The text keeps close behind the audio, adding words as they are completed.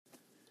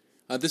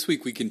This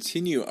week we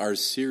continue our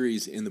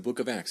series in the book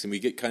of Acts, and we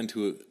get kind of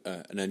to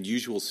an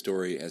unusual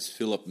story as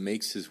Philip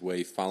makes his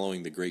way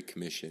following the Great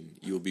Commission.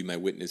 You will be my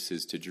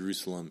witnesses to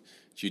Jerusalem,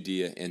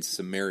 Judea, and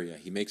Samaria.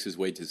 He makes his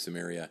way to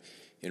Samaria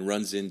and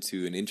runs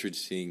into an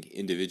interesting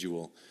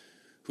individual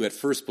who at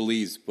first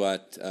believes,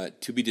 but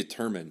to be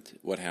determined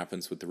what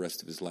happens with the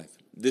rest of his life.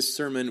 This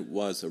sermon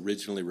was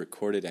originally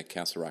recorded at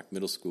Castle Rock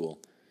Middle School,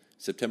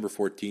 September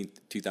 14th,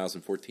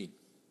 2014.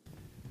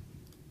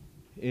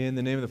 In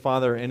the name of the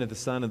Father, and of the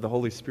Son, and of the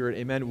Holy Spirit,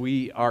 amen.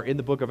 We are in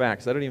the book of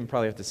Acts. I don't even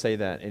probably have to say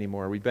that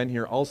anymore. We've been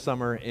here all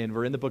summer, and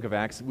we're in the book of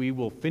Acts. We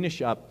will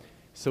finish up.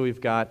 So we've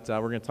got, we're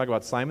going to talk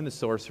about Simon the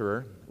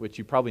Sorcerer, which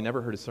you probably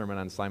never heard a sermon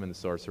on Simon the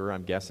Sorcerer,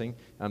 I'm guessing.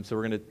 So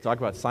we're going to talk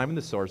about Simon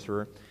the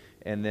Sorcerer,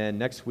 and then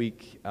next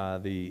week,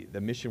 the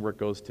mission work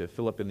goes to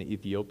Philip and the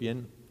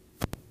Ethiopian.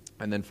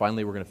 And then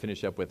finally, we're going to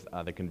finish up with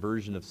the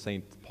conversion of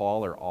St.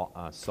 Paul,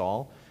 or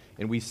Saul.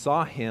 And we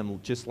saw him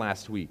just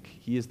last week.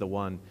 He is the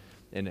one.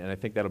 And I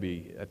think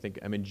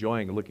I'm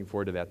enjoying, looking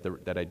forward to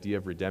that idea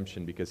of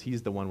redemption, because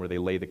he's the one where they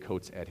lay the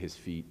coats at his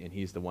feet, and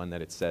he's the one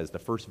that it says, the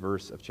first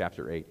verse of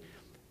chapter 8,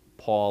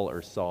 Paul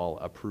or Saul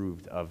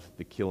approved of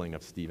the killing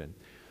of Stephen.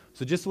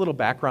 So just a little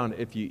background,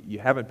 if you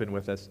haven't been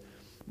with us,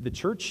 the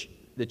church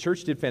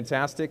did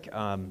fantastic.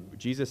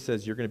 Jesus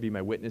says, you're going to be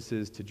my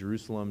witnesses to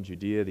Jerusalem,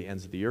 Judea, the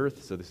ends of the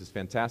earth, so this is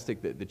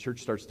fantastic. The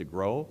church starts to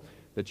grow.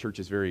 The church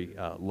is very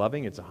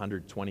loving. It's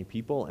 120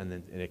 people, and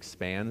then it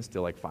expands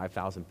to like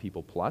 5,000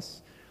 people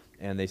plus,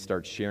 and they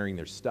start sharing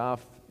their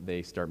stuff.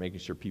 They start making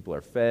sure people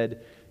are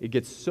fed. It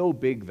gets so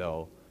big,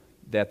 though,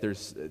 that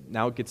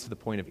now it gets to the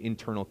point of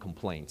internal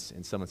complaints,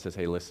 and someone says,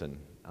 hey, listen,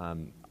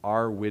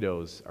 our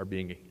widows are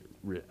being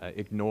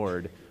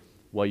ignored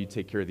while you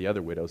take care of the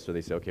other widows, so they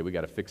say, okay, we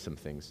got to fix some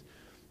things.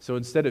 So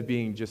instead of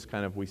being just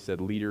kind of, we said,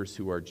 leaders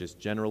who are just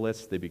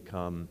generalists, they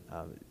become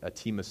a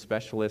team of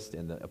specialists,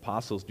 and the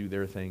apostles do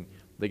their thing.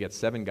 They get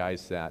 7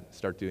 guys that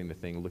start doing the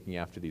thing, looking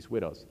after these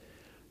widows.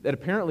 That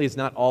apparently is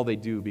not all they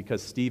do,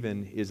 because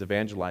Stephen is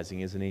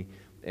evangelizing, isn't he?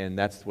 And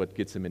that's what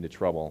gets him into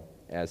trouble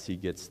as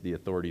the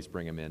authorities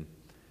bring him in.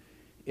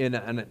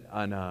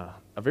 On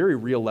a very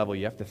real level,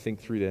 you have to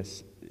think through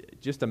this.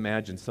 Just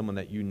imagine someone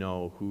that you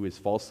know who is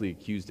falsely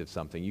accused of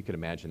something. You could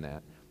imagine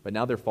that. But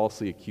now they're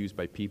falsely accused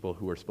by people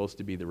who are supposed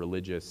to be the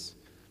religious,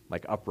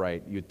 like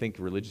upright. You'd think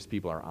religious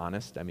people are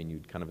honest. I mean,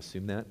 you'd kind of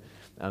assume that.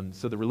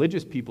 So the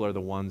religious people are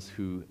the ones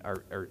who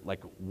are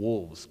like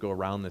wolves, go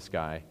around this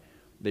guy.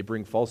 They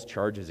bring false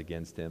charges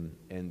against him,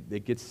 and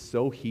it gets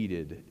so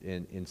heated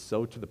and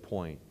so to the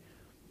point.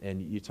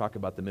 And you talk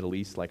about the Middle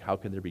East, like how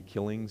can there be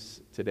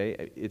killings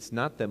today? It's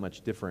not that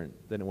much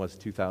different than it was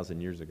 2,000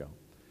 years ago.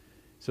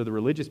 So the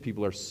religious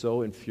people are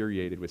so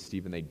infuriated with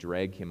Stephen, they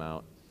drag him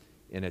out.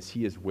 And as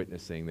he is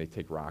witnessing, they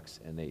take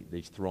rocks and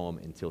they throw him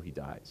until he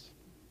dies.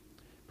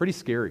 Pretty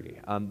scary.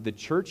 The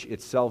church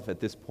itself at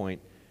this point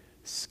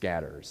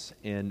scatters.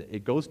 And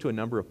it goes to a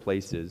number of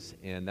places,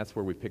 and that's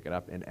where we pick it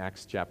up in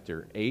Acts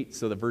chapter 8.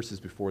 So the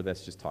verses before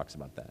this just talks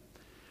about that.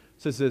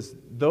 So it says,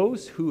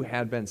 those who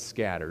had been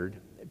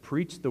scattered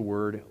preached the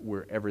word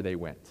wherever they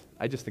went.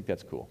 I just think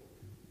that's cool.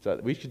 So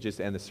we should just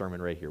end the sermon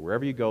right here.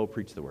 Wherever you go,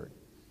 preach the word.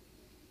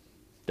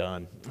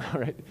 Done. All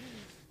right.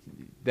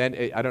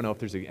 Then, I don't know if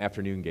there's an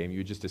afternoon game. You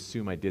would just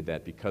assume I did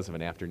that because of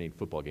an afternoon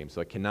football game,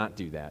 so I cannot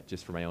do that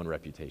just for my own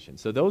reputation.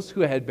 So those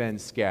who had been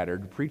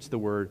scattered preached the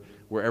word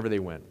wherever they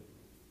went.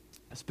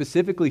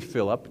 Specifically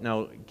Philip.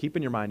 Now, keep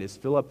in your mind, is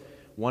Philip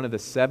one of the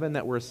 7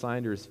 that were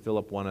assigned, or is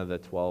Philip one of the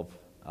 12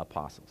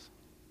 apostles?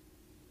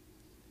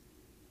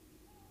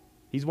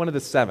 He's one of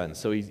the 7,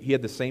 so he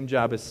had the same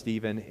job as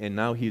Stephen, and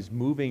now he's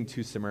moving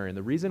to Samaria. And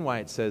the reason why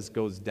it says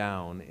goes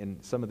down,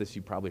 and some of this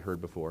you probably heard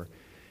before,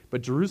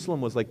 but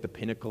Jerusalem was like the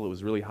pinnacle. It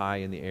was really high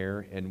in the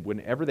air, and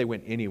whenever they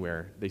went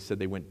anywhere, they said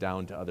they went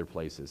down to other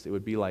places. It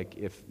would be like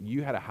if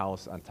you had a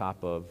house on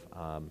top of,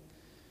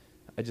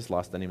 I just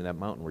lost the name of that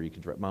mountain where you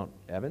could drive, Mount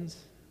Evans?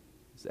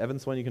 Is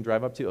Evans one you can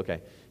drive up to?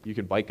 Okay, you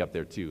can bike up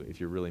there too if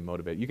you're really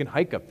motivated. You can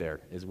hike up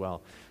there as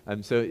well.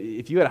 So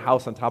if you had a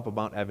house on top of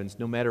Mount Evans,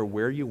 no matter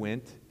where you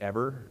went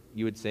ever,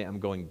 you would say, I'm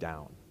going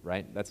down,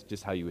 right? That's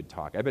just how you would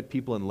talk. I bet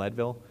people in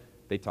Leadville,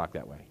 they talk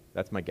that way.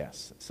 That's my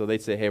guess. So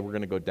they'd say, hey, we're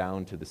going to go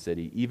down to the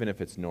city, even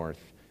if it's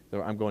north.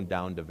 So I'm going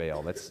down to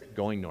Vail. That's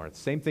going north.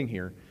 Same thing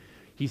here.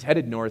 He's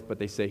headed north, but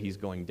they say he's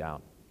going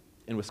down.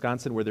 In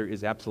Wisconsin, where there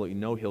is absolutely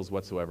no hills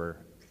whatsoever,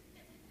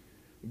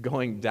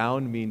 going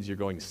down means you're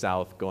going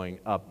south. Going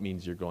up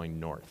means you're going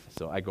north.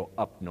 So I go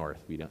up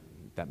north.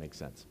 That makes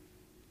sense.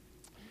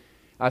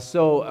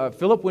 So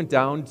Philip went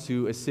down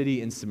to a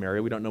city in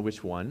Samaria, we don't know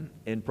which one,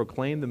 and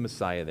proclaimed the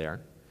Messiah there.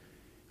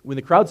 When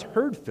the crowds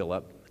heard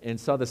Philip and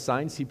saw the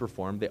signs he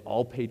performed, they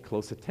all paid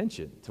close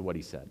attention to what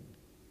he said.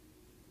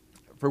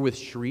 For with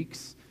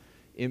shrieks,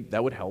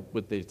 that would help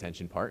with the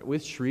attention part,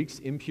 with shrieks,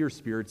 impure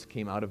spirits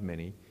came out of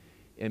many,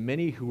 and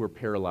many who were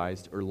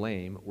paralyzed or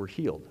lame were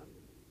healed.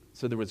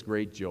 So there was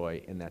great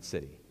joy in that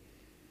city.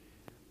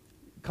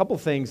 A couple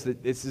things,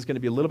 that this is going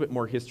to be a little bit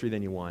more history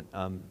than you want.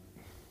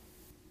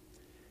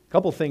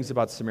 couple things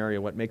about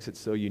Samaria, what makes it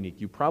so unique.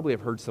 You probably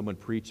have heard someone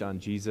preach on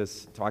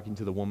Jesus talking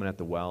to the woman at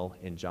the well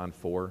in John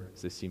 4.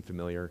 Does this seem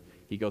familiar?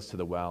 He goes to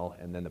the well,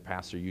 and then the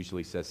pastor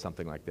usually says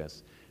something like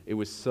this. It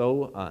was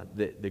so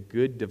the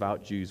good,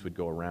 devout Jews would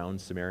go around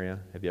Samaria.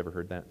 Have you ever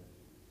heard that?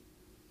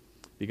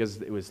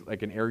 Because it was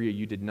like an area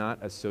you did not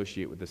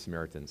associate with the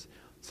Samaritans.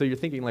 So you're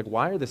thinking, like,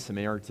 why are the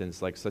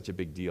Samaritans like such a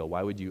big deal?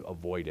 Why would you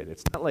avoid it?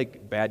 It's not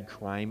like bad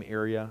crime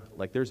area.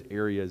 Like there's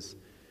areas,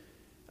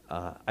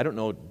 I don't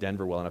know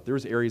Denver well enough. There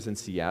was areas in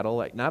Seattle,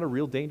 like not a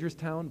real dangerous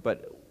town,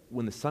 but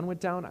when the sun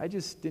went down, I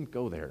just didn't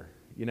go there.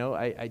 You know,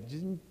 I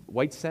didn't,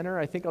 White Center,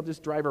 I think I'll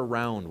just drive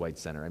around White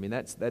Center. I mean,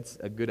 that's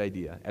a good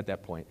idea at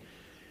that point.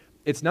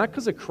 It's not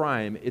because of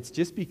crime, it's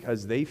just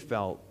because they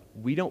felt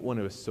we don't want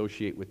to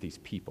associate with these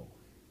people.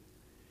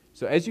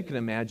 So as you can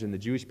imagine, the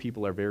Jewish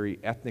people are very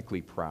ethnically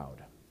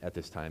proud at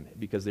this time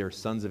because they are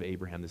sons of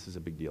Abraham. This is a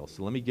big deal.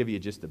 So let me give you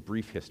just a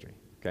brief history,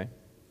 okay?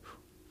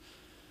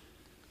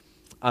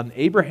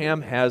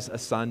 Abraham has a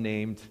son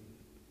named,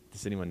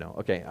 does anyone know?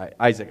 Okay,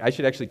 Isaac. I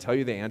should actually tell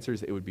you the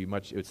answers. It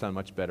would sound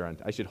much better.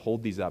 I should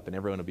hold these up and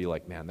everyone will be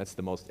like, man, that's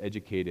the most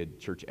educated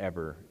church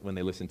ever when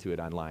they listen to it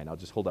online. I'll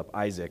just hold up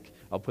Isaac.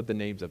 I'll put the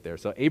names up there.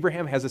 So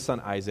Abraham has a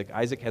son Isaac.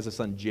 Isaac has a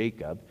son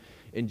Jacob.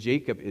 And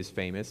Jacob is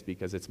famous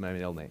because it's my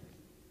middle name.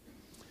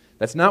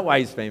 That's not why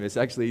he's famous.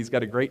 Actually, he's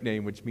got a great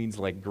name, which means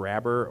like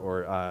grabber,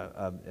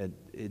 or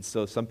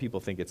so some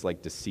people think it's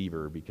like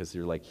deceiver because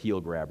you're like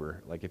heel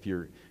grabber. Like if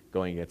you're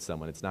going against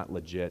someone, it's not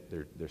legit.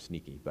 They're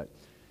sneaky, but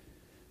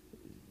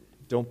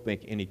don't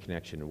make any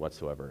connection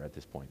whatsoever at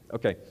this point.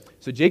 Okay,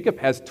 so Jacob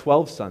has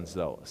 12 sons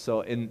though.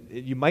 So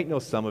you might know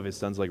some of his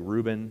sons like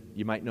Reuben.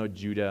 You might know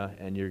Judah,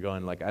 and you're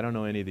going like, I don't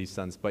know any of these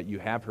sons, but you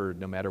have heard,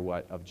 no matter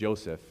what, of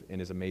Joseph in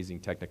his amazing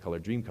Technicolor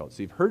Dreamcoat.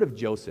 So you've heard of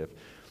Joseph.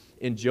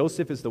 And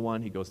Joseph is the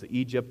one, he goes to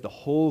Egypt. The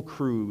whole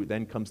crew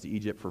then comes to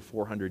Egypt for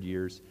 400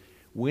 years.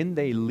 When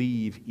they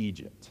leave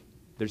Egypt,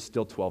 there's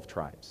still 12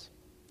 tribes.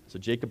 So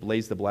Jacob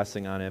lays the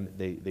blessing on him.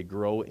 They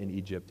grow in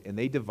Egypt, and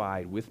they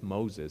divide with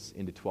Moses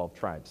into 12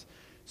 tribes.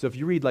 So if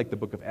you read like the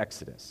book of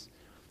Exodus,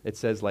 it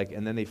says like,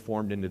 and then they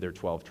formed into their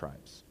 12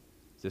 tribes.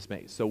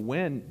 So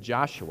when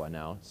Joshua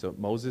now, so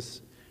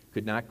Moses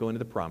could not go into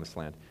the promised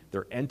land.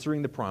 They're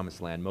entering the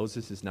promised land.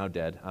 Moses is now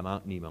dead on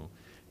Mount Nebo.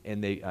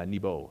 And they,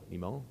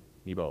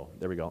 Nebo,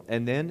 there we go.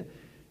 And then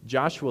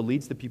Joshua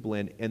leads the people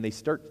in, and they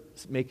start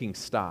making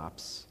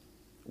stops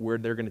where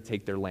they're going to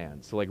take their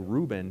land. So like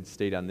Reuben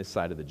stayed on this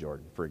side of the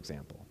Jordan, for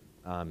example.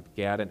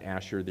 Gad and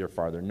Asher, they're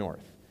farther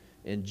north.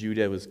 And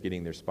Judah was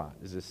getting their spot.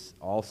 Is this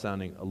all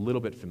sounding a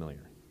little bit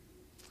familiar?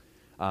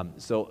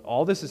 So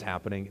all this is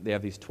happening. They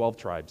have these 12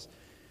 tribes.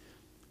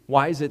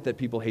 Why is it that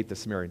people hate the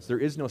Samaritans? There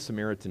is no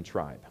Samaritan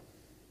tribe.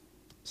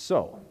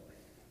 So,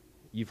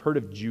 you've heard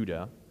of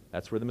Judah.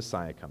 That's where the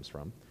Messiah comes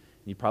from.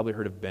 You probably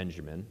heard of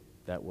Benjamin.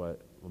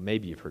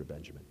 Maybe you've heard of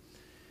Benjamin.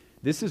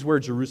 This is where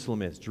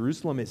Jerusalem is.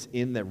 Jerusalem is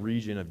in the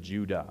region of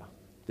Judah.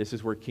 This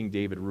is where King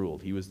David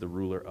ruled. He was the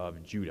ruler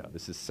of Judah.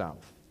 This is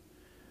south.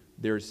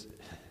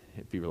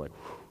 People are like,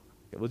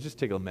 okay, we'll just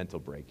take a mental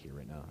break here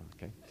right now,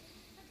 okay?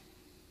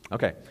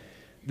 Okay.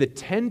 The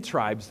 10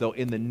 tribes, though,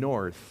 in the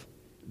north,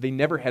 they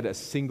never had a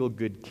single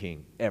good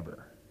king,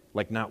 ever.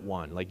 Like not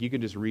one. Like you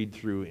can just read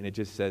through and it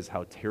just says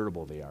how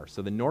terrible they are.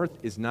 So the north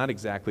is not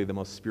exactly the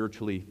most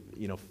spiritually,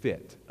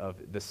 fit.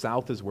 The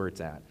south is where it's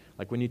at.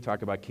 Like when you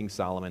talk about King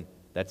Solomon,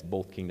 that's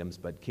both kingdoms,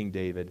 but King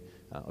David,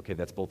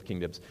 that's both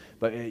kingdoms.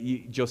 But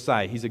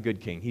Josiah, he's a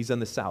good king. He's in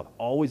the south,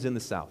 always in the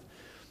south.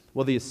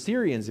 Well, the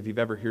Assyrians, if you've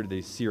ever heard of the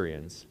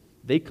Assyrians,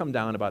 they come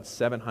down about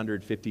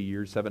 750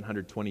 years,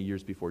 720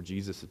 years before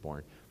Jesus is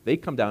born. They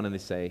come down and they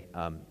say,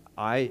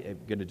 I am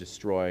going to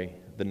destroy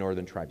the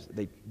northern tribes.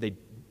 They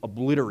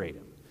obliterate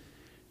them.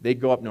 They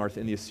go up north,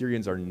 and the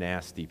Assyrians are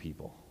nasty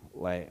people.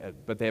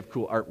 But they have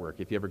cool artwork.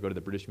 If you ever go to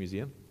the British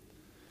Museum,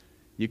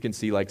 you can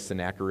see like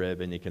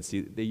Sennacherib, and you can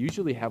see, they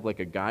usually have like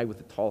a guy with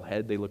a tall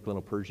head. They look a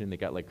little Persian. They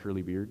got like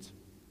curly beards.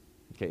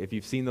 Okay, if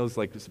you've seen those,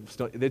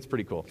 it's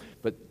pretty cool.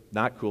 But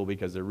not cool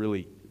because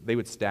they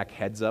would stack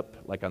heads up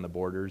like on the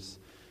borders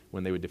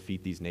when they would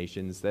defeat these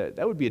nations.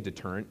 That would be a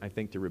deterrent, I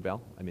think, to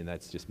rebel. I mean,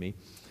 that's just me.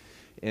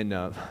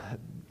 And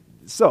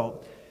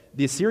so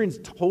the Assyrians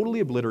totally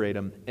obliterate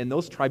them, and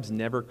those tribes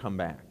never come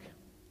back.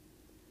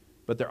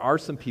 But there are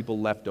some people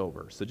left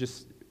over, so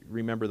just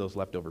remember those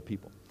leftover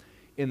people.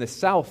 In the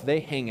south, they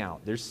hang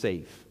out. They're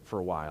safe for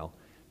a while.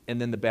 And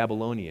then the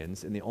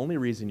Babylonians, and the only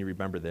reason you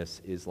remember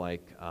this is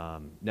like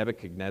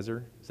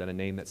Nebuchadnezzar. Is that a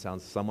name that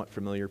sounds somewhat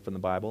familiar from the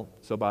Bible?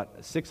 So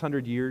about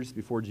 600 years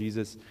before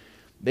Jesus,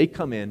 they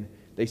come in,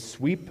 they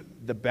sweep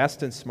the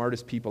best and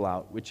smartest people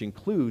out, which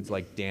includes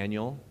like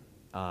Daniel,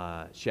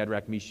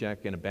 Shadrach, Meshach,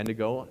 and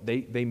Abednego.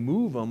 They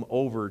move them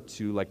over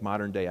to like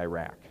modern-day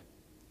Iraq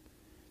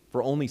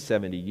for only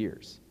 70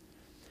 years.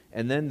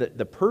 And then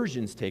the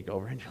Persians take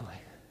over, and you're like,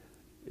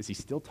 is he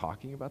still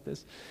talking about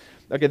this?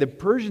 Okay, the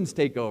Persians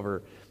take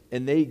over,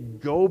 and they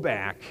go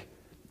back,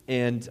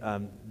 And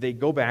they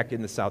go back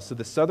in the south. So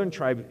the southern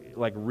tribe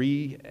like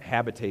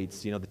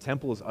rehabitates. The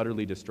temple is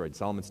utterly destroyed.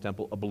 Solomon's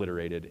temple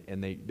obliterated,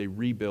 and they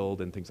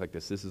rebuild and things like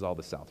this. This is all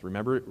the south.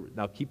 Remember,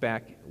 now keep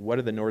back. What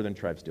are the northern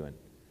tribes doing?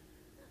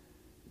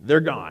 They're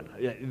gone.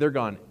 They're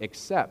gone,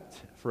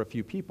 except for a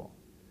few people.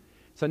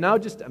 So now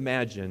just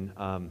imagine,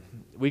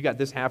 we got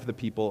this half of the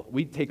people.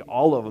 We take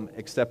all of them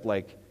except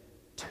like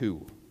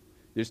 2.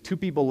 There's 2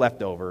 people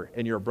left over,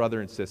 and you're a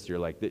brother and sister. You're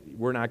like,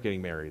 we're not getting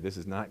married.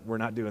 We're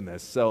not doing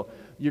this. So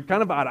you're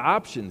kind of out of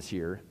options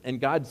here. And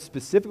God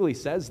specifically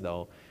says,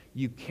 though,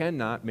 you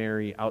cannot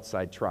marry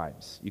outside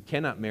tribes. You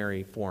cannot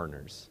marry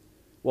foreigners.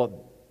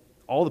 Well,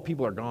 all the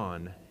people are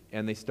gone,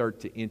 and they start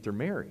to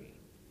intermarry.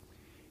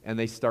 And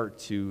they start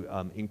to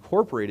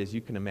incorporate, as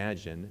you can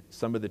imagine,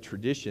 some of the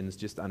traditions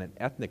just on an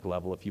ethnic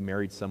level. If you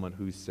married someone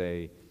who's,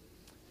 say,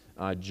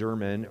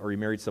 German, or you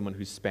married someone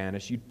who's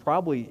Spanish, you'd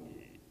probably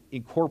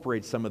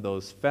incorporate some of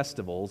those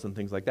festivals and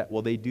things like that.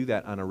 Well, they do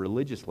that on a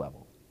religious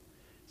level.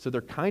 So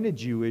they're kind of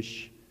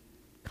Jewish,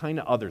 kind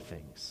of other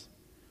things.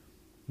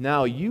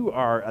 Now you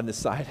are on the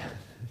side,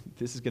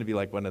 this is going to be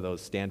like one of those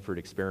Stanford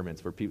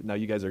experiments where people, now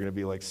you guys are going to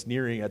be like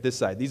sneering at this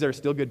side. These are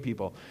still good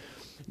people.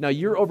 Now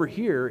you're over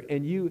here,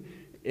 and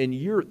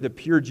you're the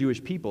pure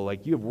Jewish people.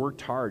 Like, you have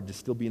worked hard to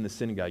still be in the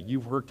synagogue.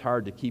 You've worked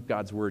hard to keep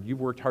God's word. You've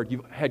worked hard.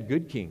 You've had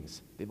good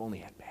kings. They've only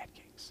had bad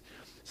kings.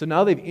 So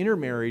now they've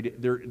intermarried.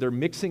 They're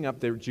mixing up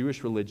their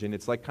Jewish religion.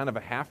 It's like kind of a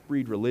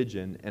half-breed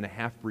religion and a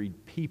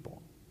half-breed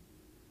people.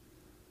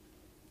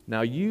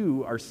 Now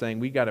you are saying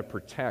we got to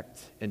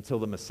protect until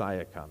the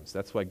Messiah comes.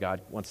 That's why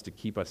God wants to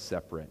keep us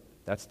separate.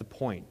 That's the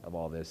point of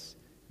all this.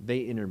 They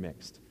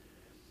intermixed.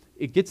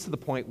 It gets to the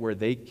point where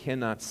they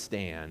cannot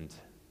stand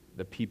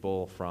the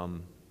people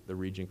from the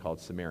region called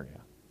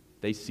Samaria.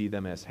 They see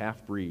them as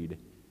half-breed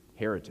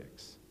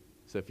heretics.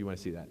 So if you want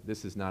to see that,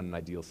 this is not an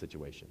ideal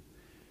situation.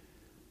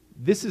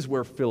 This is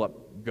where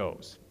Philip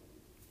goes.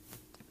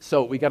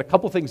 So we got a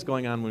couple things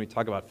going on when we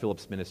talk about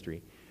Philip's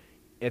ministry.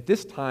 At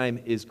this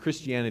time, is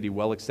Christianity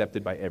well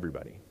accepted by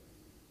everybody?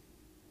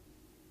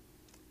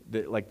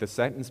 Like the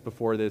sentence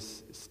before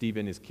this,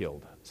 Stephen is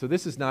killed. So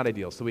this is not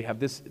ideal. So we have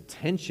this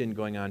tension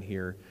going on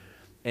here,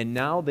 and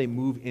now they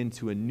move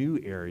into a new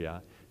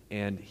area,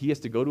 and he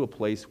has to go to a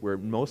place where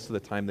most of the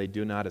time they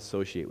do not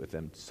associate with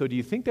them. So do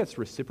you think that's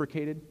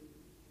reciprocated?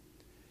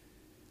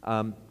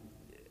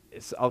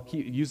 I'll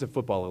use a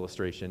football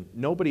illustration.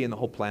 Nobody in the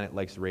whole planet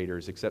likes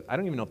Raiders, except, I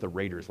don't even know if the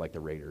Raiders like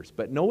the Raiders,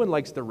 but no one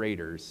likes the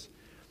Raiders.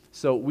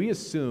 So we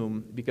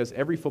assume, because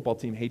every football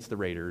team hates the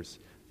Raiders,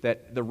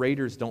 that the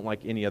Raiders don't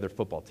like any other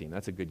football team.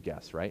 That's a good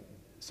guess, right?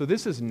 So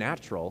this is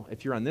natural.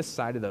 If you're on this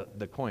side of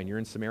the coin, you're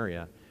in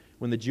Samaria,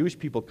 when the Jewish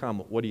people come,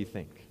 what do you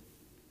think?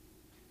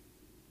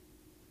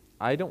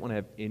 I don't want to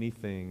have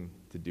anything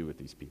to do with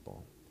these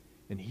people.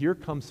 And here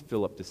comes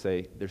Philip to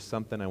say, there's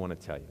something I want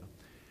to tell you.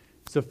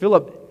 So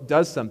Philip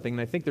does something,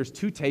 and I think there's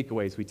 2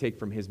 takeaways we take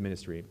from his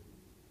ministry.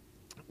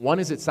 One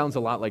is it sounds a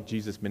lot like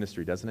Jesus'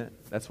 ministry, doesn't it?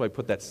 That's why I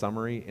put that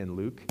summary in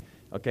Luke.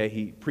 Okay,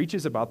 he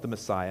preaches about the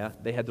Messiah.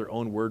 They had their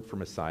own word for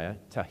Messiah.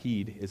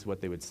 Tahid is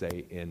what they would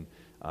say in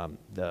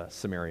the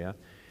Samaria.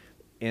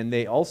 And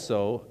they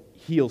also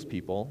heals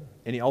people,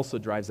 and he also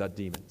drives out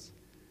demons.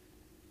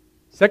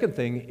 Second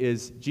thing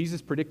is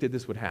Jesus predicted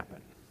this would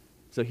happen.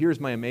 So here's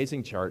my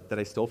amazing chart that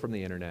I stole from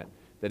the internet.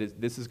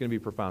 This is going to be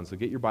profound. So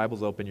get your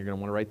Bibles open. You're going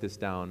to want to write this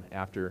down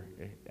after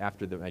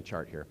my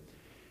chart here.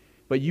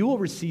 But you will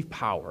receive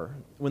power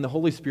when the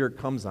Holy Spirit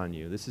comes on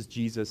you. This is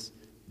Jesus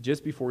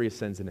just before he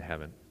ascends into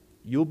heaven.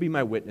 You'll be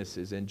my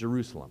witnesses in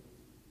Jerusalem.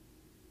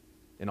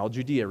 In all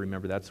Judea,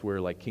 remember, that's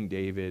where like King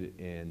David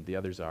and the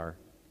others are.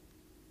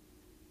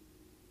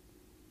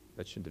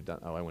 That shouldn't have done,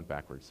 oh, I went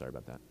backwards. Sorry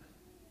about that.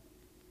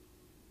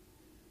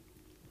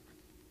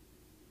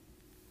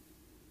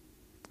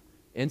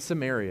 In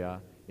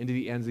Samaria, into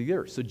the ends of the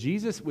earth. So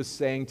Jesus was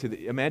saying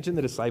imagine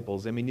the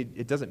disciples, I mean,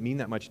 it doesn't mean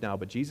that much now,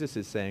 but Jesus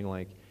is saying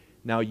like,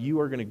 now you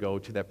are going to go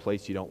to that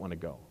place you don't want to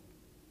go.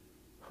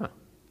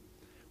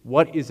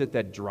 What is it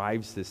that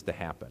drives this to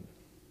happen?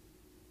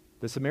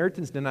 The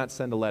Samaritans did not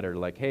send a letter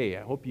like, hey,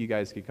 I hope you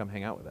guys could come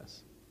hang out with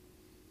us.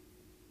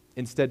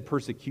 Instead,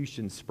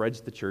 persecution spreads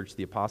the church,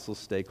 the apostles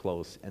stay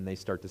close, and they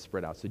start to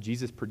spread out. So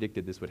Jesus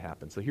predicted this would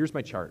happen. So here's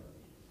my chart.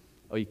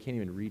 Oh, you can't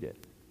even read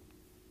it.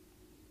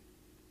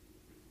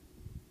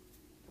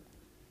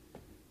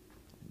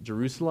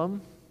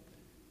 Jerusalem,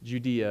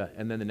 Judea,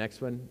 and then the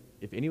next one,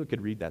 if anyone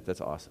could read that,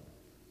 that's awesome.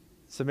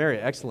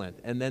 Samaria, excellent.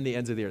 And then the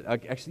ends of the earth.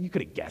 Actually, you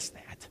could have guessed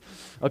that.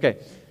 Okay,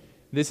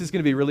 this is going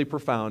to be really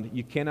profound.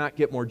 You cannot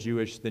get more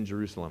Jewish than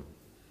Jerusalem.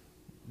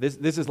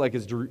 This is like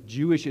as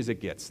Jewish as it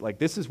gets. Like,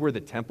 this is where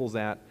the temple's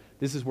at.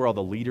 This is where all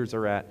the leaders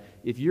are at.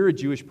 If you're a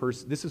Jewish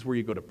person, this is where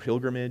you go to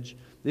pilgrimage.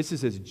 This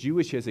is as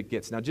Jewish as it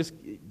gets. Now, just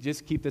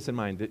keep this in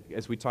mind that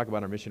as we talk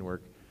about our mission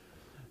work.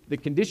 The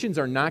conditions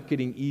are not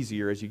getting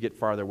easier as you get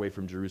farther away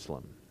from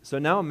Jerusalem. So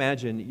now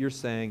imagine you're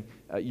saying,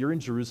 you're in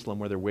Jerusalem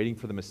where they're waiting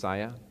for the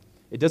Messiah.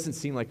 It doesn't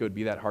seem like it would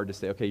be that hard to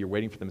say, okay, you're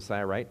waiting for the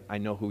Messiah, right? I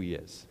know who he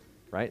is,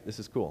 right? This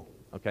is cool,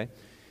 okay?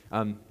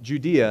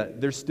 Judea,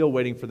 they're still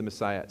waiting for the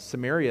Messiah.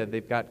 Samaria,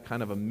 they've got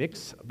kind of a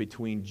mix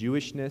between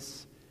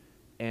Jewishness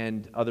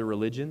and other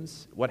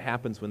religions. What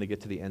happens when they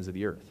get to the ends of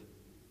the earth?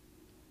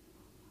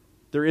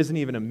 There isn't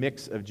even a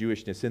mix of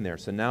Jewishness in there.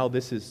 So now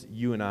this is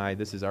you and I,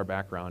 this is our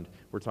background.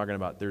 We're talking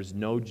about there's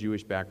no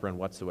Jewish background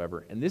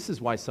whatsoever. And this is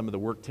why some of the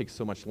work takes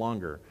so much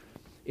longer.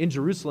 In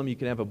Jerusalem, you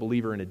can have a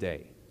believer in a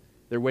day.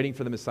 They're waiting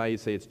for the Messiah, you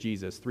say it's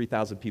Jesus,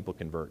 3,000 people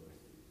convert.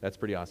 That's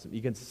pretty awesome.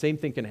 Same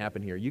thing can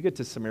happen here. You get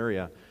to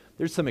Samaria,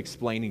 there's some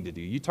explaining to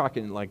do. You talk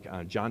in like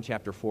John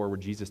chapter 4 where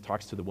Jesus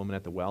talks to the woman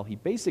at the well. He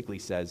basically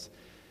says,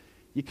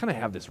 you kind of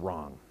have this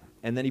wrong.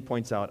 And then he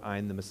points out,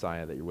 I'm the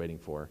Messiah that you're waiting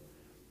for.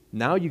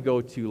 Now you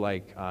go to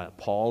like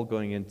Paul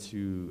going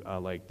into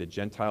like the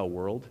Gentile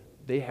world.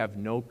 They have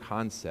no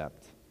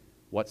concept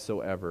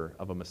whatsoever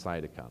of a Messiah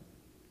to come.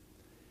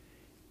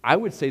 I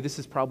would say this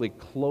is probably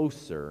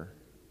closer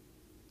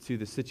to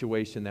the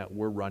situation that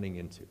we're running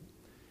into.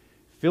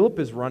 Philip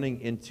is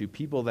running into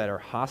people that are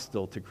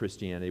hostile to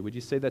Christianity. Would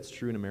you say that's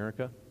true in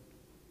America?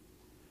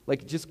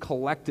 Like just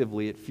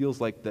collectively, it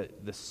feels like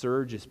the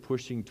surge is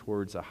pushing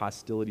towards a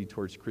hostility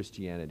towards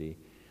Christianity.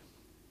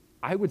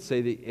 I would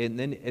say that, and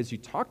then as you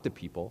talk to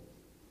people,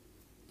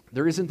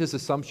 there isn't this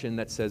assumption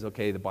that says,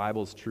 okay, the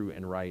Bible's true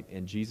and right,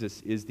 and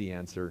Jesus is the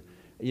answer.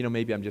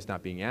 Maybe I'm just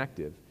not being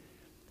active.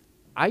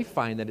 I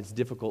find that it's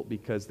difficult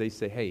because they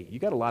say, hey, you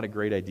got a lot of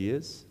great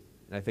ideas,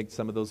 and I think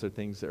some of those are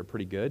things that are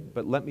pretty good,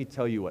 but let me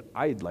tell you what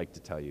I'd like to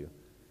tell you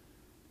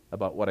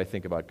about what I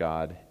think about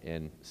God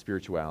and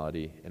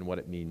spirituality and what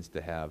it means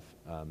to have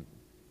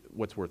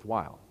what's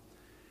worthwhile.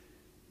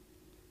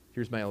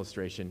 Here's my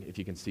illustration, if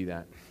you can see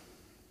that.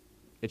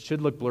 It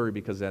should look blurry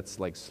because that's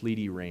like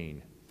sleety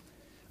rain.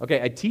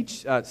 Okay, I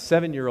teach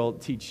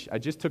 7-year-old I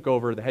just took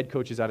over. The head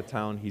coach is out of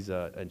town. He's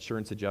an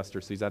insurance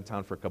adjuster, so he's out of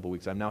town for a couple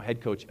weeks. I'm now head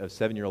coach of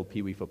 7-year-old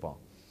Pee Wee football.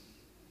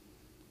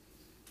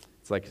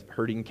 It's like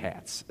herding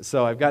cats.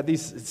 So I've got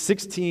these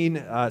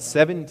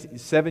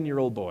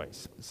 7-year-old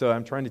boys. So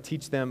I'm trying to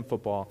teach them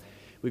football.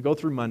 We go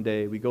through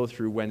Monday. We go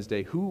through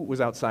Wednesday. Who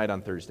was outside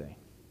on Thursday?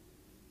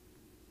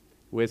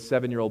 With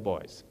 7-year-old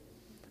boys.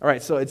 All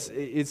right, so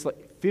it's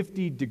like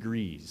 50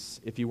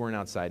 degrees if you weren't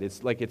outside.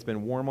 It's like it's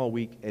been warm all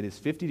week. It is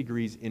 50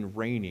 degrees and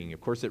raining.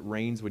 Of course, it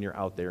rains when you're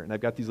out there. And I've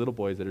got these little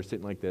boys that are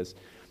sitting like this.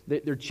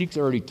 Their cheeks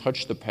already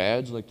touch the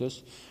pads like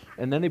this.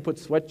 And then they put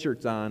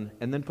sweatshirts on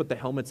and then put the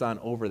helmets on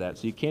over that.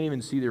 So you can't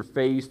even see their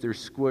face. They're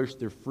squished.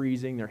 They're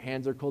freezing. Their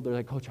hands are cold. They're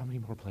like, Coach, how many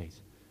more plays?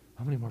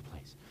 How many more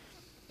plays?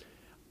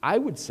 I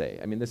would say,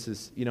 this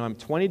is, I'm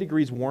 20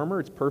 degrees warmer.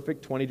 It's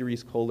perfect. 20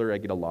 degrees colder, I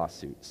get a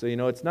lawsuit. So,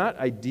 it's not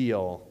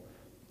ideal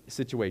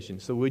situation.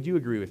 So would you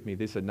agree with me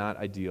this is a not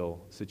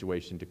ideal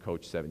situation to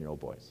coach 7-year-old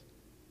boys?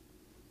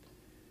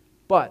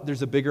 But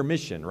there's a bigger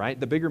mission, right?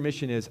 The bigger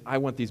mission is I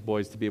want these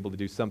boys to be able to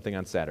do something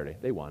on Saturday.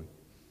 They won.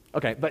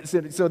 Okay, but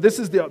so this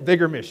is the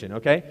bigger mission,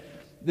 okay?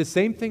 The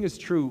same thing is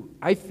true,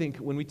 I think,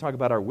 when we talk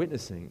about our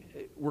witnessing.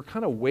 We're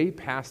kind of way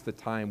past the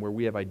time where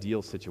we have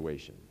ideal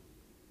situation.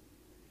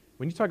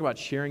 When you talk about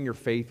sharing your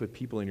faith with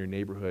people in your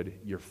neighborhood,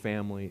 your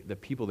family, the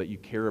people that you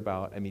care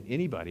about,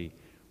 anybody,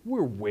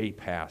 we're way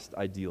past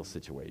ideal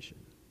situation.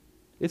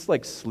 It's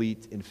like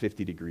sleet in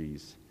 50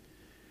 degrees.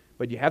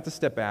 But you have to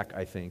step back,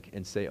 I think,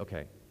 and say,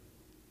 okay,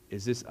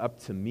 is this up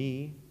to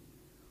me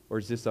or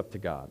is this up to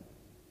God?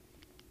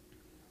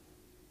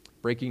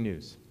 Breaking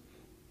news.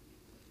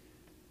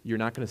 You're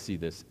not going to see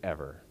this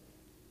ever.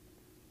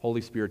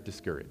 Holy Spirit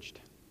discouraged.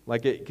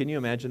 Can you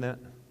imagine that?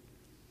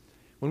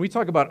 When we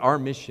talk about our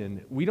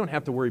mission, we don't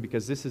have to worry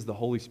because this is the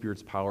Holy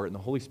Spirit's power, and the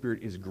Holy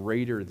Spirit is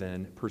greater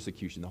than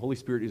persecution. The Holy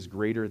Spirit is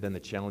greater than the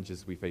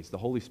challenges we face. The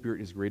Holy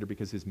Spirit is greater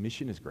because His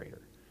mission is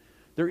greater.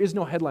 There is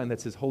no headline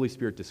that says Holy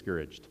Spirit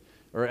discouraged,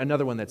 or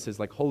another one that says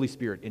Holy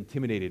Spirit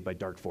intimidated by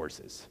dark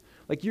forces.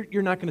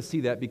 You're not going to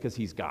see that because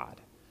He's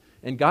God.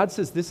 And God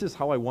says, this is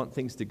how I want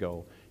things to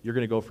go. You're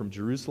going to go from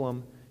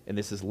Jerusalem, and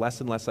this is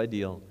less and less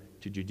ideal,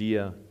 to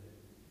Judea,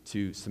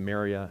 to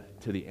Samaria,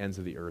 to the ends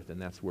of the earth,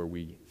 and that's where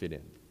we fit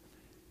in.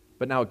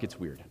 But now it gets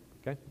weird,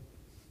 okay?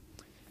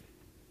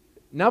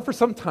 Now for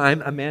some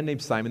time, a man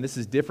named Simon, this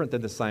is different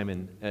than the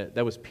Simon,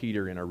 that was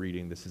Peter in our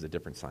reading, this is a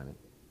different Simon,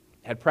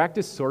 had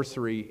practiced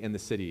sorcery in the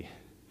city.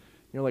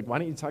 You're like, why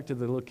don't you talk to the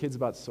little kids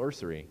about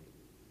sorcery?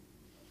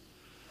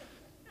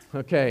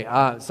 Okay,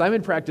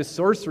 Simon practiced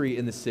sorcery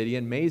in the city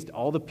and amazed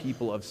all the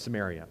people of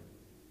Samaria.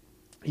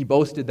 He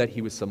boasted that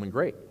he was someone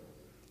great,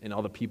 and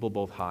all the people,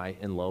 both high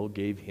and low,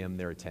 gave him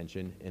their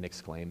attention and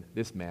exclaimed,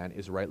 this man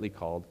is rightly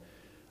called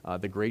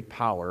the great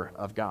power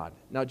of God.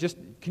 Now,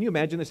 can you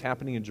imagine this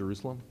happening in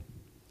Jerusalem?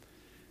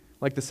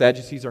 Like the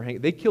Sadducees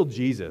they killed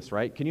Jesus,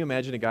 right? Can you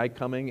imagine a guy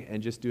coming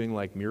and just doing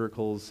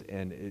miracles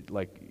and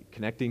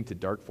connecting to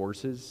dark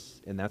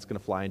forces, and that's going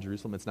to fly in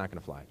Jerusalem? It's not going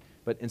to fly.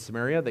 But in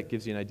Samaria, that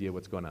gives you an idea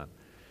what's going on.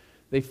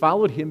 They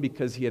followed him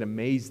because he had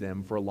amazed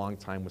them for a long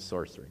time with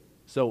sorcery.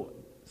 So,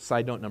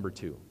 side note number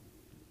 2.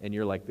 And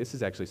you're like, this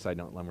is actually side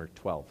note number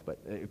 12. But,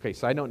 okay,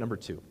 side note number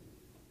 2.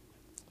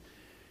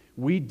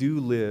 We do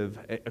live,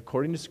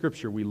 according to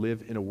Scripture, we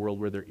live in a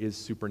world where there is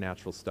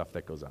supernatural stuff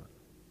that goes on.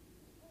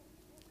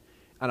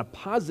 On a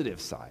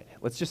positive side,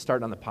 let's just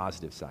start on the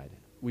positive side.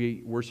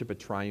 We worship a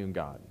triune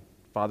God,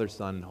 Father,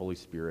 Son, and Holy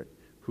Spirit,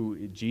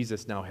 who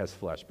Jesus now has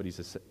flesh, but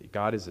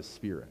God is a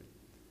spirit.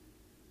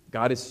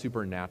 God is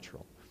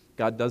supernatural.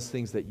 God does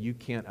things that you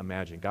can't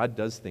imagine. God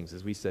does things,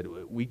 as we said,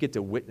 we get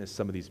to witness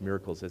some of these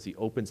miracles as he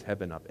opens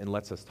heaven up and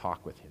lets us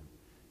talk with him.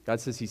 God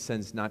says he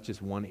sends not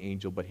just one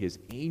angel, but his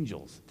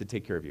angels to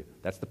take care of you.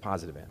 That's the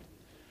positive end.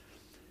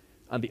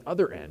 On the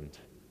other end,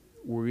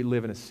 we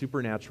live in a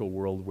supernatural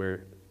world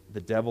where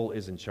the devil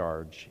is in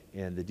charge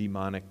and the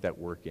demonic that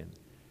work in.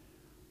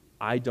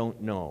 I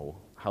don't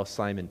know how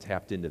Simon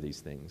tapped into these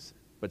things,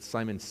 but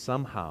Simon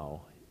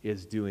somehow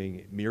is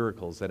doing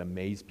miracles that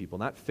amaze people.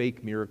 Not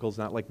fake miracles,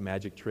 not like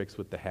magic tricks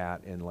with the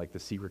hat and like the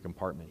secret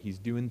compartment. He's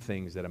doing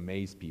things that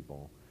amaze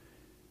people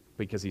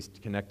because he's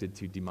connected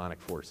to demonic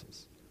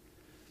forces.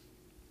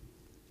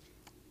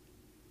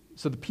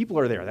 So the people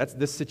are there. That's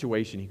this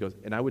situation. He goes,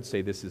 and I would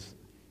say this is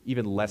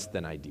even less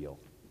than ideal.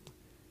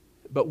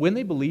 But when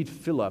they believed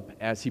Philip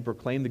as he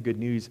proclaimed the good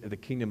news of the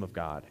kingdom of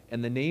God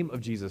and the name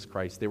of Jesus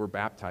Christ, they were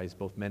baptized,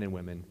 both men and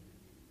women.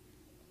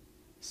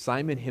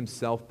 Simon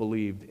himself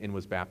believed and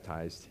was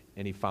baptized,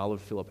 and he followed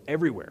Philip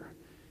everywhere.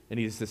 And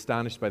he is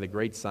astonished by the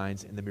great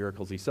signs and the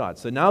miracles he saw.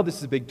 So now this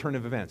is a big turn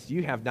of events.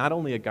 You have not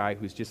only a guy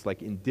who's just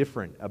like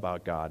indifferent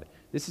about God,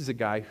 this is a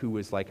guy who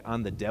was like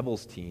on the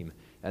devil's team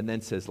and then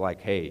says like,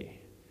 hey,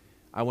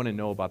 I want to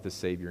know about the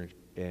Savior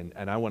and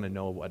I want to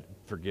know what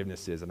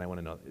forgiveness is, and I want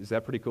to know. Is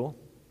that pretty cool?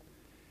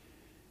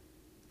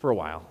 For a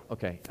while,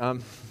 okay.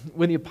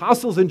 When the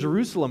apostles in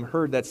Jerusalem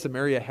heard that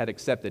Samaria had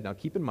accepted, now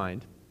keep in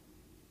mind,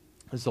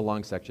 this is a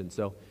long section,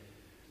 so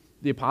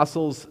the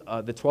apostles,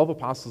 the 12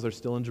 apostles are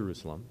still in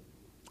Jerusalem,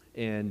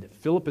 and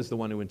Philip is the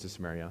one who went to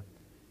Samaria.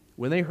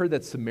 When they heard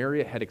that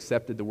Samaria had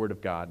accepted the word of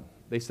God,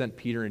 they sent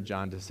Peter and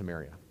John to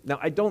Samaria. Now,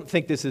 I don't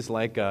think this is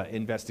like an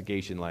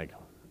investigation, like,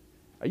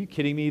 are you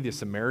kidding me? The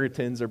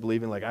Samaritans are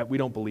believing, like, we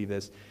don't believe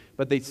this.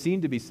 But they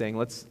seem to be saying,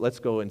 let's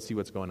go and see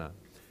what's going on.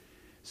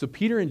 So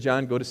Peter and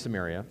John go to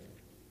Samaria.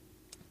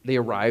 They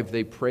arrive.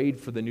 They prayed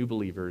for the new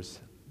believers.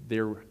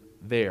 They're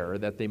there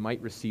that they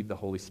might receive the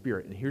Holy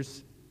Spirit. And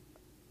here's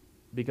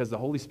because the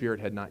Holy Spirit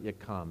had not yet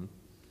come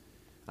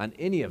on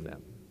any of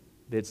them.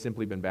 They had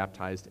simply been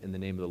baptized in the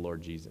name of the Lord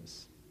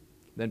Jesus.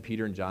 Then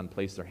Peter and John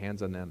placed their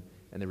hands on them,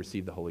 and they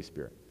received the Holy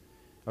Spirit.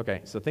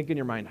 Okay, so think in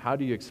your mind, how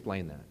do you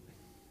explain that?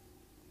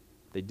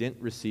 They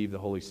didn't receive the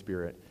Holy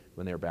Spirit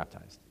when they were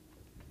baptized.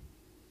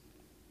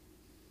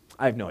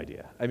 I have no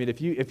idea. I mean,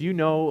 if you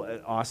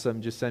know, awesome,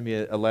 just send me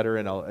a letter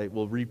and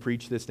we'll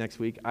re-preach this next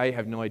week. I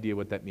have no idea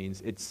what that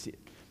means. It's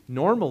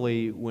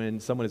normally when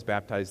someone is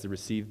baptized, they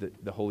receive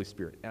the Holy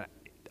Spirit.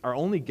 Our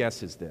only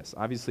guess is this.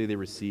 Obviously, they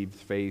received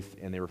faith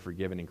and they were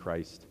forgiven in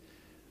Christ.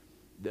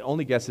 The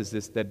only guess is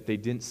this, that they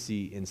didn't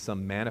see in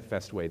some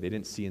manifest way, they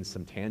didn't see in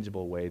some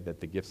tangible way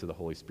that the gifts of the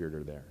Holy Spirit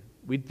are there.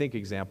 We'd think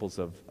examples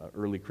of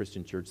early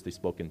Christian church, they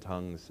spoke in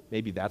tongues.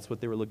 Maybe that's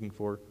what they were looking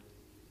for.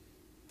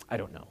 I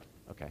don't know.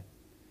 Okay.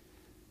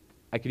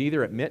 I could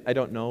either admit I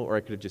don't know, or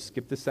I could have just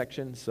skipped this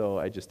section, so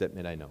I just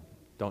admit I know.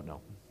 Don't know.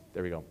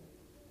 There we go.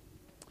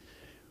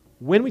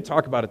 When we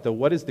talk about it, though,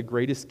 what is the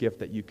greatest gift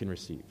that you can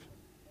receive?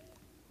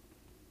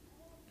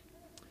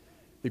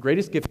 The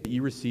greatest gift that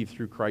you receive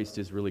through Christ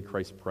is really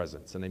Christ's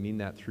presence, and I mean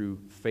that through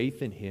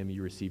faith in Him,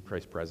 you receive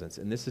Christ's presence,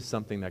 and this is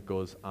something that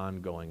goes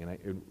ongoing, and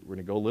we're going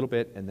to go a little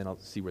bit, and then I'll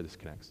see where this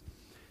connects.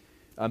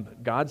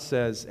 God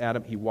says,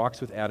 Adam, He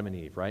walks with Adam and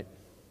Eve, right?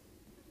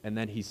 And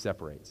then He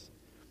separates.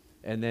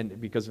 And then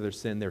because of their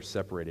sin, they're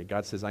separated.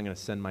 God says, I'm going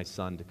to send my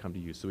Son to come to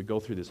you. So we go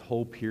through this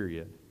whole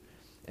period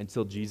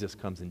until Jesus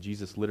comes, and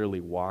Jesus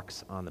literally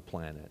walks on the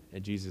planet.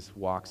 And Jesus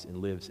walks and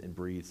lives and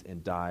breathes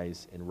and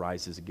dies and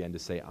rises again to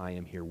say, I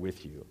am here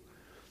with you.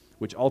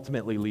 Which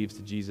ultimately leads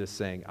to Jesus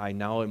saying, I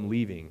now am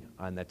leaving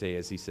on that day,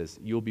 as He says,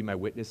 you will be my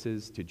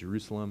witnesses to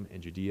Jerusalem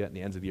and Judea and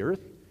the ends of the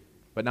earth.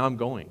 But now I'm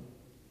going.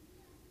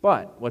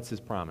 But what's His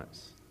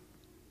promise?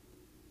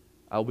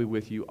 I'll be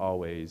with you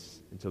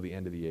always until the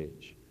end of the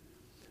age.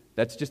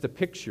 That's just a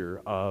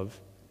picture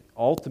of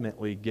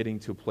ultimately getting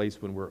to a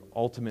place when we're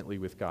ultimately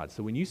with God.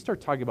 So when you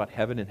start talking about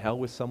heaven and hell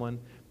with someone,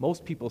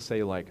 most people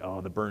say like,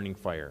 oh, the burning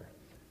fire.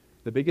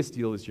 The biggest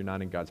deal is you're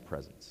not in God's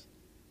presence.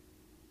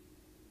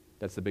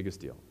 That's the biggest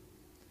deal.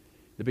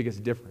 The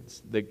biggest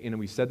difference. And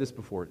we said this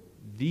before,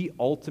 the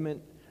ultimate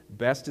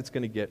best it's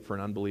going to get for an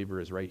unbeliever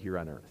is right here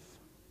on earth.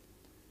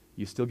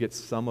 You still get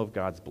some of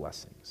God's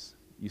blessings.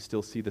 You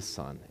still see the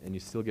sun, and you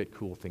still get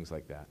cool things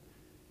like that.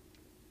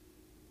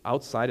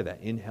 Outside of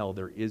that, in hell,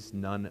 there is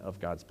none of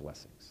God's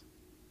blessings.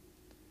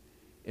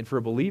 And for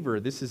a believer,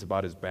 this is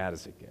about as bad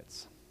as it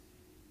gets.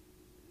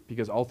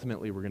 Because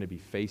ultimately, we're going to be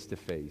face to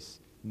face,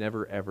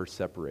 never ever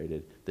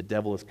separated. The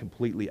devil is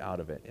completely out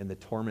of it, and the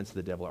torments of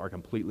the devil are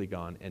completely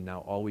gone, and now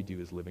all we do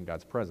is live in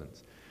God's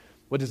presence.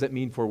 What does that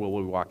mean for when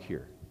we walk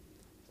here?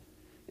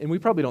 And we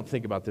probably don't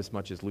think about this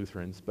much as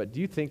Lutherans, but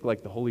do you think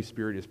like the Holy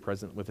Spirit is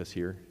present with us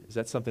here? Is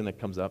that something that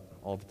comes up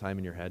all the time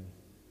in your head?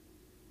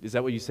 Is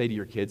that what you say to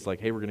your kids,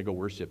 like, hey, we're going to go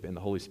worship and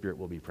the Holy Spirit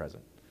will be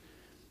present?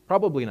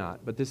 Probably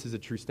not, but this is a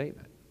true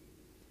statement.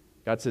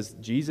 God says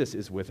Jesus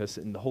is with us,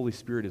 and the Holy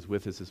Spirit is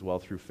with us as well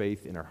through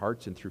faith in our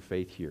hearts and through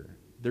faith here.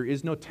 There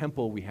is no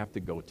temple we have to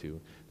go to.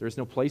 There is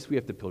no place we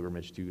have to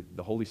pilgrimage to.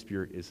 The Holy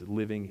Spirit is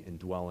living and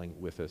dwelling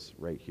with us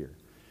right here.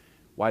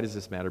 Why does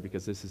this matter?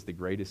 Because this is the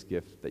greatest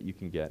gift that you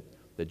can get,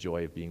 the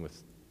joy of being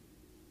with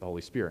the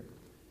Holy Spirit.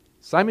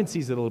 Simon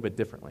sees it a little bit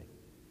differently.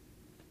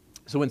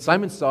 So when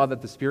Simon saw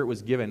that the Spirit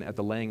was given at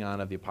the laying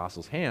on of the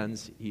apostles'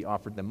 hands, he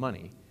offered them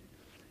money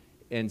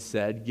and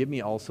said, "Give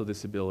me also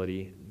this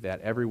ability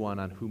that everyone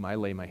on whom I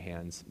lay my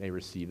hands may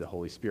receive the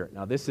Holy Spirit."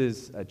 Now this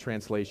is a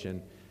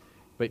translation,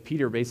 but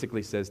Peter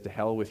basically says, "To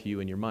hell with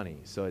you and your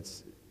money." So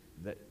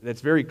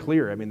that's very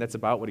clear. I mean, that's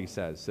about what he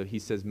says. So he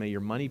says, "May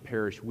your money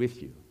perish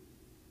with you,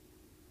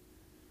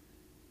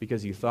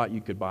 because you thought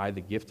you could buy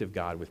the gift of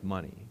God with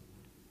money.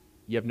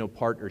 You have no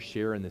part or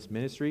share in this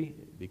ministry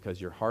because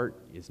your heart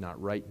is not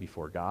right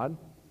before God.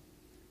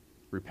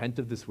 Repent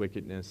of this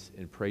wickedness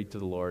and pray to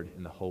the Lord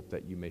in the hope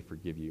that you may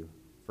forgive you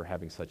for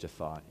having such a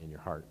thought in your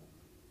heart.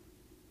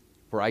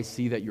 For I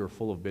see that you are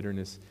full of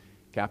bitterness,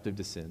 captive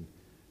to sin."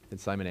 And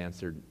Simon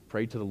answered,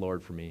 "Pray to the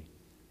Lord for me,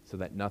 so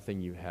that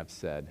nothing you have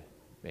said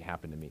may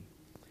happen to me."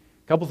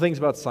 A couple things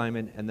about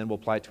Simon, and then we'll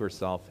apply it to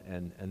ourselves,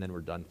 and then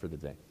we're done for the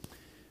day.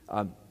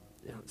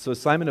 So is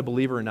Simon a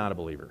believer or not a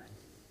believer?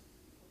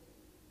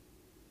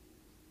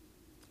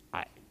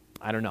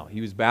 I don't know. He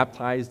was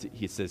baptized.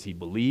 He says he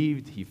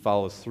believed. He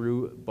follows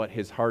through, but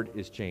his heart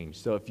is changed.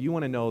 So if you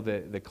want to know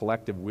the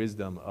collective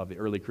wisdom of the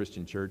early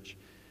Christian church,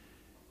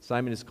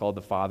 Simon is called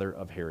the father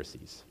of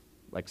heresies.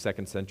 Like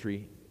 2nd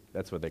century,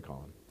 that's what they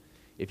call him.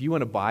 If you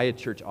want to buy a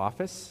church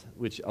office,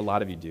 which a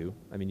lot of you do,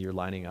 I mean, you're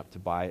lining up to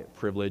buy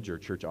privilege or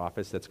church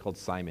office, that's called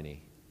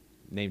simony,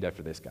 named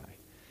after this guy.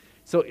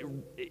 So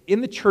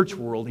in the church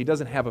world, he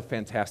doesn't have a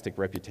fantastic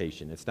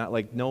reputation. It's not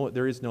like,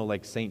 there is no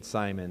like St.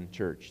 Simon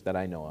church that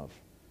I know of.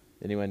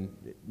 Anyone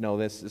know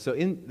this?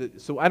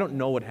 So I don't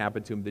know what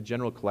happened to him. The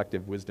general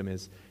collective wisdom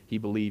is he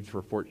believed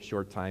for a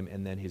short time,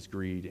 and then his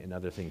greed and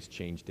other things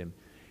changed him.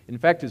 In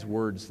fact, his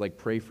words like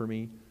 "pray for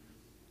me,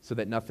 so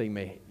that nothing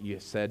may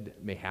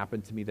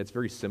happen to me," that's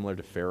very similar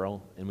to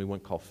Pharaoh, and we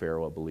wouldn't call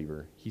Pharaoh a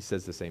believer. He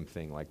says the same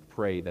thing, like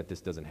pray that this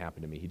doesn't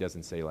happen to me. He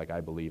doesn't say like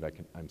I believe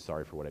I'm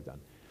sorry for what I've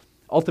done.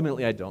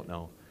 Ultimately, I don't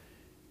know.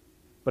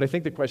 But I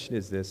think the question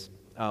is this.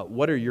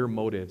 What are your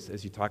motives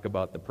as you talk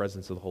about the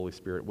presence of the Holy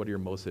Spirit? What are your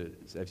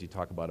motives as you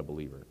talk about a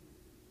believer?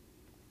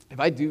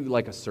 If I do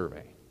like a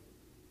survey,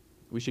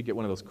 we should get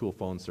one of those cool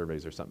phone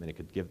surveys or something. It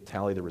could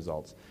tally the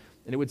results.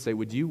 And it would say,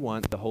 would you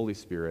want the Holy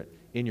Spirit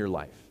in your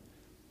life?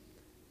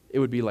 It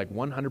would be like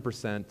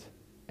 100%,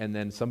 and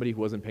then somebody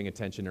who wasn't paying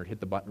attention or hit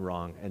the button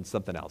wrong and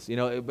something else.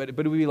 But it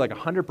would be like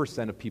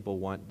 100% of people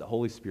want the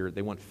Holy Spirit.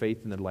 They want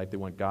faith in their life. They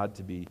want God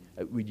to be,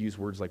 we'd use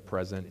words like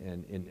present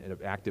and an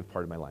active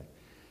part of my life.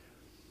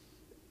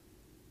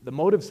 The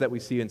motives that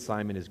we see in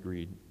Simon is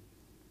greed.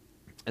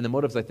 And the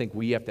motives I think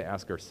we have to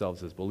ask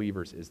ourselves as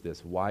believers is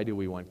this: why do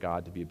we want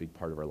God to be a big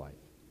part of our life?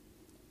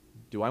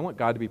 Do I want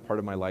God to be part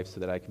of my life so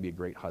that I can be a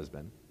great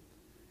husband?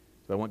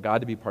 Do I want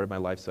God to be part of my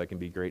life so I can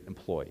be a great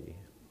employee?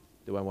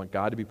 Do I want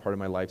God to be part of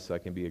my life so I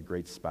can be a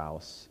great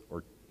spouse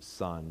or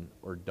son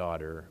or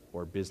daughter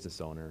or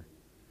business owner?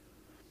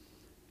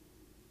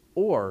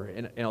 Or,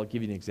 and I'll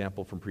give you an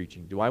example from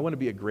preaching, do I want to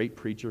be a great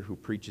preacher who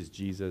preaches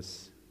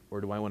Jesus, or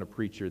do I want a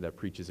preacher that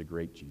preaches a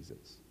great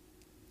Jesus?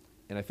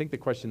 And I think the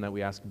question that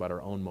we ask about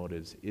our own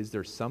motives, is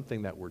there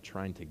something that we're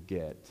trying to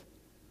get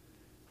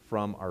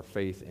from our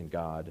faith in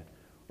God,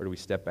 or do we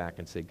step back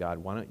and say, God,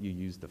 why don't you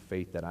use the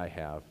faith that I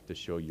have to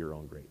show your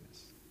own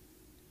greatness?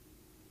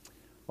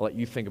 I'll let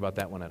you think about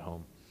that one at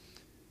home.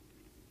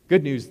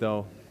 Good news,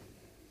 though.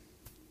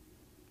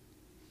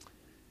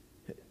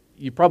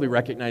 You probably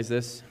recognize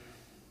this.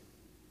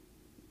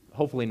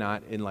 Hopefully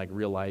not in like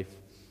real life,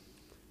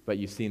 but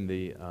you've seen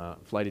the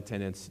flight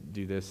attendants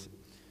do this.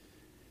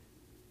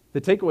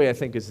 The takeaway, I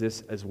think, is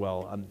this as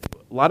well.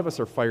 A lot of us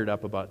are fired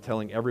up about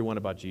telling everyone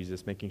about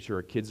Jesus, making sure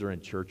our kids are in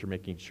church, or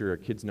making sure our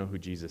kids know who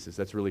Jesus is.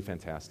 That's really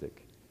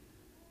fantastic.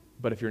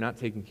 But if you're not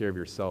taking care of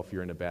yourself,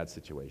 you're in a bad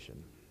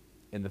situation.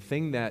 And the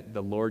thing that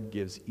the Lord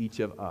gives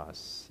each of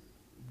us,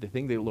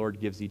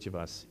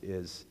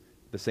 is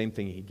the same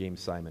thing he gave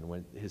Simon.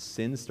 When his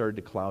sins started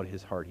to cloud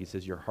his heart, he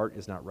says, your heart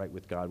is not right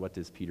with God. What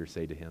does Peter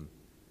say to him?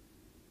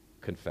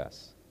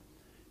 Confess.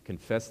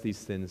 Confess these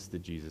sins to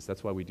Jesus.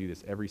 That's why we do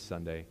this every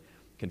Sunday.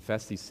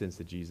 Confess these sins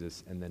to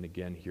Jesus, and then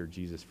again hear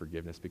Jesus'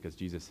 forgiveness, because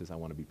Jesus says, I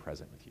want to be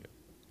present with you.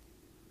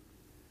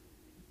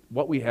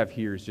 What we have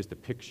here is just a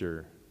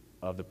picture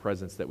of the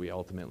presence that we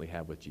ultimately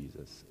have with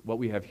Jesus. What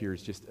we have here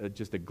is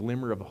just a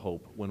glimmer of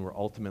hope when we're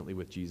ultimately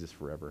with Jesus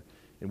forever.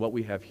 And what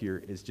we have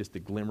here is just a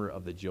glimmer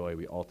of the joy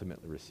we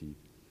ultimately receive.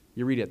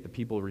 You read it, the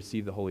people who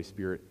receive the Holy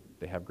Spirit,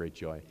 they have great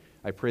joy.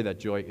 I pray that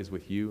joy is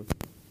with you.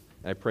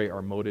 And I pray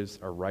our motives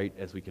are right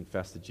as we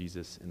confess to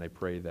Jesus, and I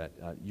pray that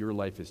your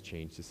life has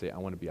changed to say, I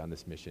want to be on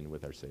this mission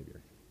with our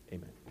Savior.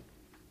 Amen.